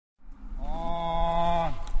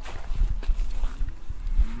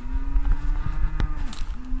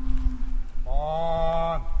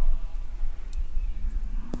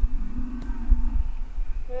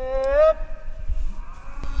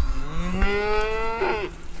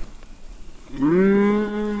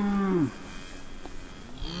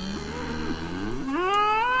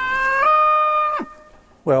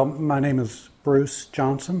Well, my name is Bruce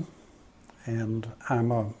Johnson, and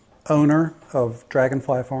I'm a owner of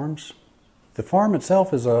Dragonfly Farms. The farm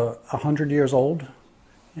itself is 100 years old,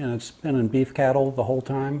 and it's been in beef cattle the whole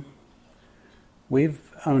time. We've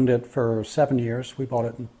owned it for 7 years. We bought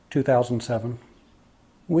it in 2007.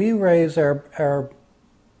 We raise our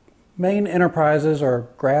main enterprises are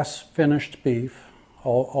grass-finished beef,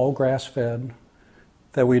 all grass-fed,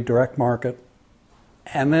 that we direct market.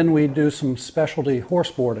 And then we do some specialty horse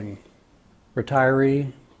boarding,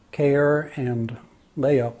 retiree care and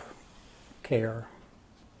layup care.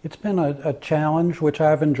 It's been a challenge which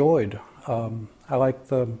I've enjoyed. I like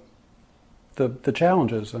the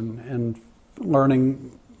challenges and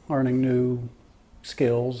learning new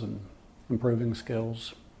skills and improving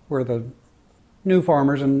skills. We're the new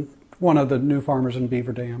farmers and one of the new farmers in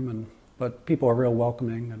Beaverdam, but people are real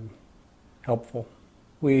welcoming and helpful.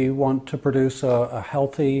 We want to produce a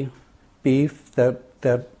healthy beef that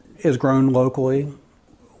is grown locally.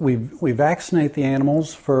 We vaccinate the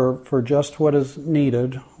animals for just what is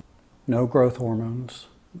needed, no growth hormones,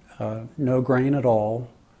 no grain at all.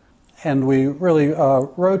 And we really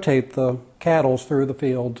rotate the cattle through the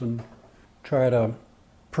fields and try to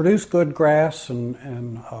produce good grass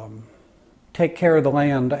and take care of the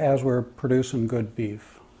land as we're producing good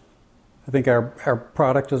beef. I think our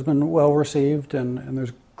product has been well received, and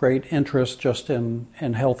there's great interest just in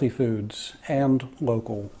healthy foods and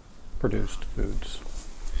local produced foods.